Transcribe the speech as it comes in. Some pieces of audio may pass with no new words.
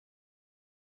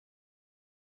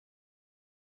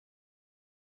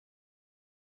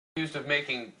Accused of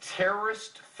making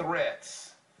terrorist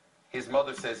threats. His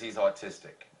mother says he's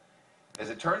autistic.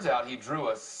 As it turns out, he drew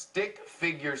a stick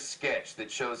figure sketch that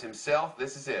shows himself.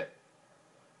 This is it.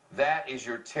 That is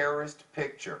your terrorist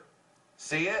picture.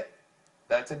 See it?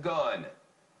 That's a gun.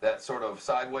 That sort of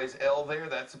sideways L there,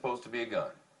 that's supposed to be a gun.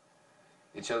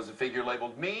 It shows a figure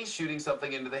labeled me shooting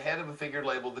something into the head of a figure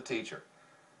labeled the teacher.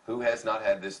 Who has not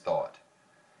had this thought?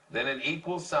 Then an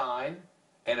equal sign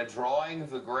and a drawing of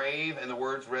the grave and the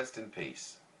words rest in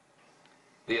peace.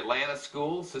 The Atlanta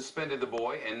school suspended the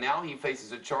boy, and now he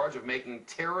faces a charge of making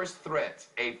terrorist threats,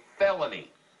 a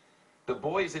felony. The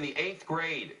boy is in the 8th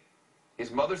grade.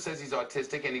 His mother says he's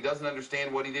autistic and he doesn't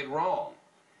understand what he did wrong.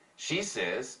 She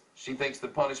says she thinks the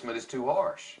punishment is too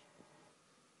harsh.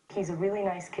 He's a really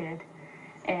nice kid,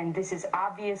 and this is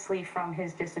obviously from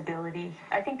his disability.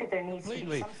 I think that there needs to be some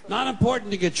sort of... Not important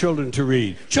to get children to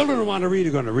read. Children who want to read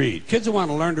are going to read. Kids who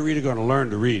want to learn to read are going to learn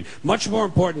to read. Much more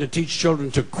important to teach children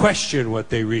to question what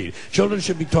they read. Children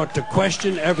should be taught to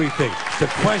question everything. To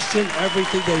question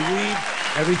everything they read,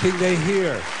 everything they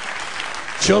hear.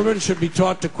 Children should be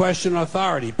taught to question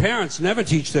authority. Parents never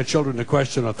teach their children to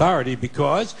question authority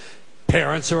because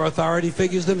parents are authority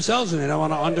figures themselves and they don't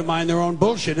want to undermine their own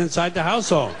bullshit inside the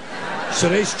household. So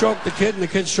they stroke the kid and the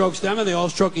kid strokes them and they all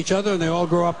stroke each other and they all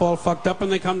grow up all fucked up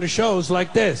and they come to shows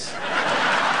like this.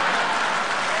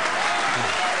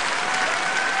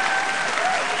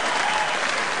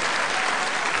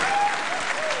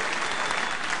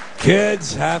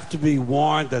 Kids have to be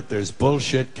warned that there's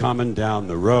bullshit coming down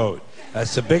the road.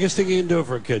 That's the biggest thing you can do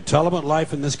for a kid. Tell them what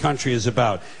life in this country is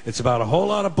about. It's about a whole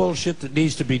lot of bullshit that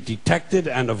needs to be detected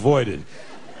and avoided.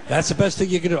 That's the best thing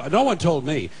you can do. No one told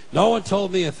me. No one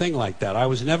told me a thing like that. I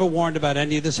was never warned about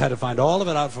any of this. Had to find all of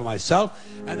it out for myself.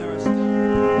 And there are still...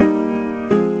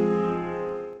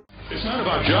 It's not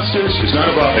about justice. It's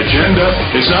not about agenda.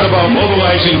 It's not about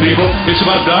mobilizing people. It's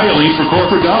about dialing for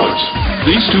corporate dollars.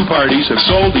 These two parties have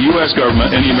sold the U.S.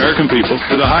 government and the American people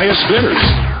to the highest bidders.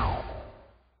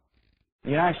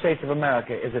 The United States of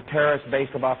America is a terrorist base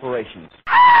of operations.